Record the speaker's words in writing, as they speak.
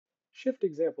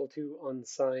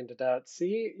ShiftExample2Unsigned.c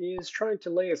is trying to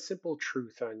lay a simple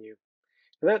truth on you.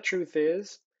 And that truth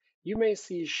is, you may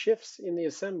see shifts in the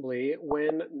assembly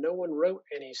when no one wrote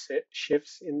any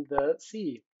shifts in the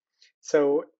C.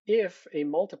 So if a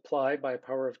multiply by a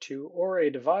power of 2 or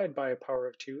a divide by a power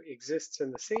of 2 exists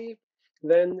in the C,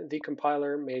 then the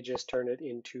compiler may just turn it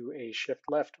into a shift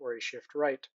left or a shift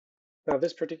right. Now,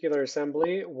 this particular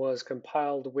assembly was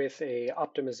compiled with a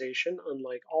optimization,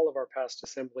 unlike all of our past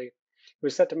assembly. It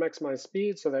was set to maximize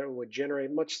speed so that it would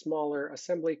generate much smaller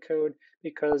assembly code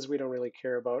because we don't really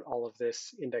care about all of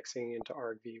this indexing into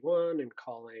argv1 and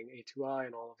calling a2i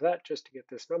and all of that just to get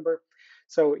this number.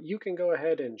 So you can go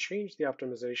ahead and change the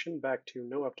optimization back to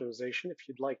no optimization if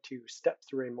you'd like to step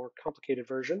through a more complicated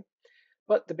version.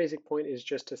 But the basic point is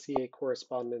just to see a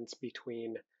correspondence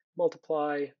between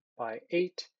multiply by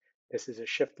 8. This is a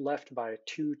shift left by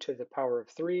 2 to the power of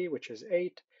 3, which is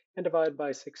 8. And divide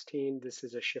by 16. This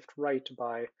is a shift right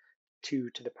by 2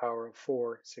 to the power of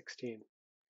 4, 16.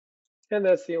 And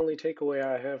that's the only takeaway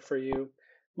I have for you.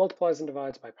 Multiplies and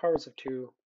divides by powers of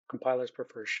 2. Compilers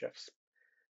prefer shifts.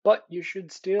 But you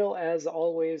should still, as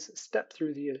always, step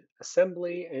through the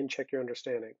assembly and check your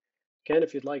understanding. Again,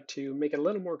 if you'd like to make it a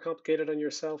little more complicated on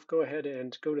yourself, go ahead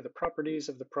and go to the properties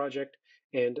of the project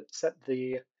and set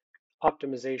the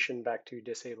optimization back to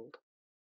disabled.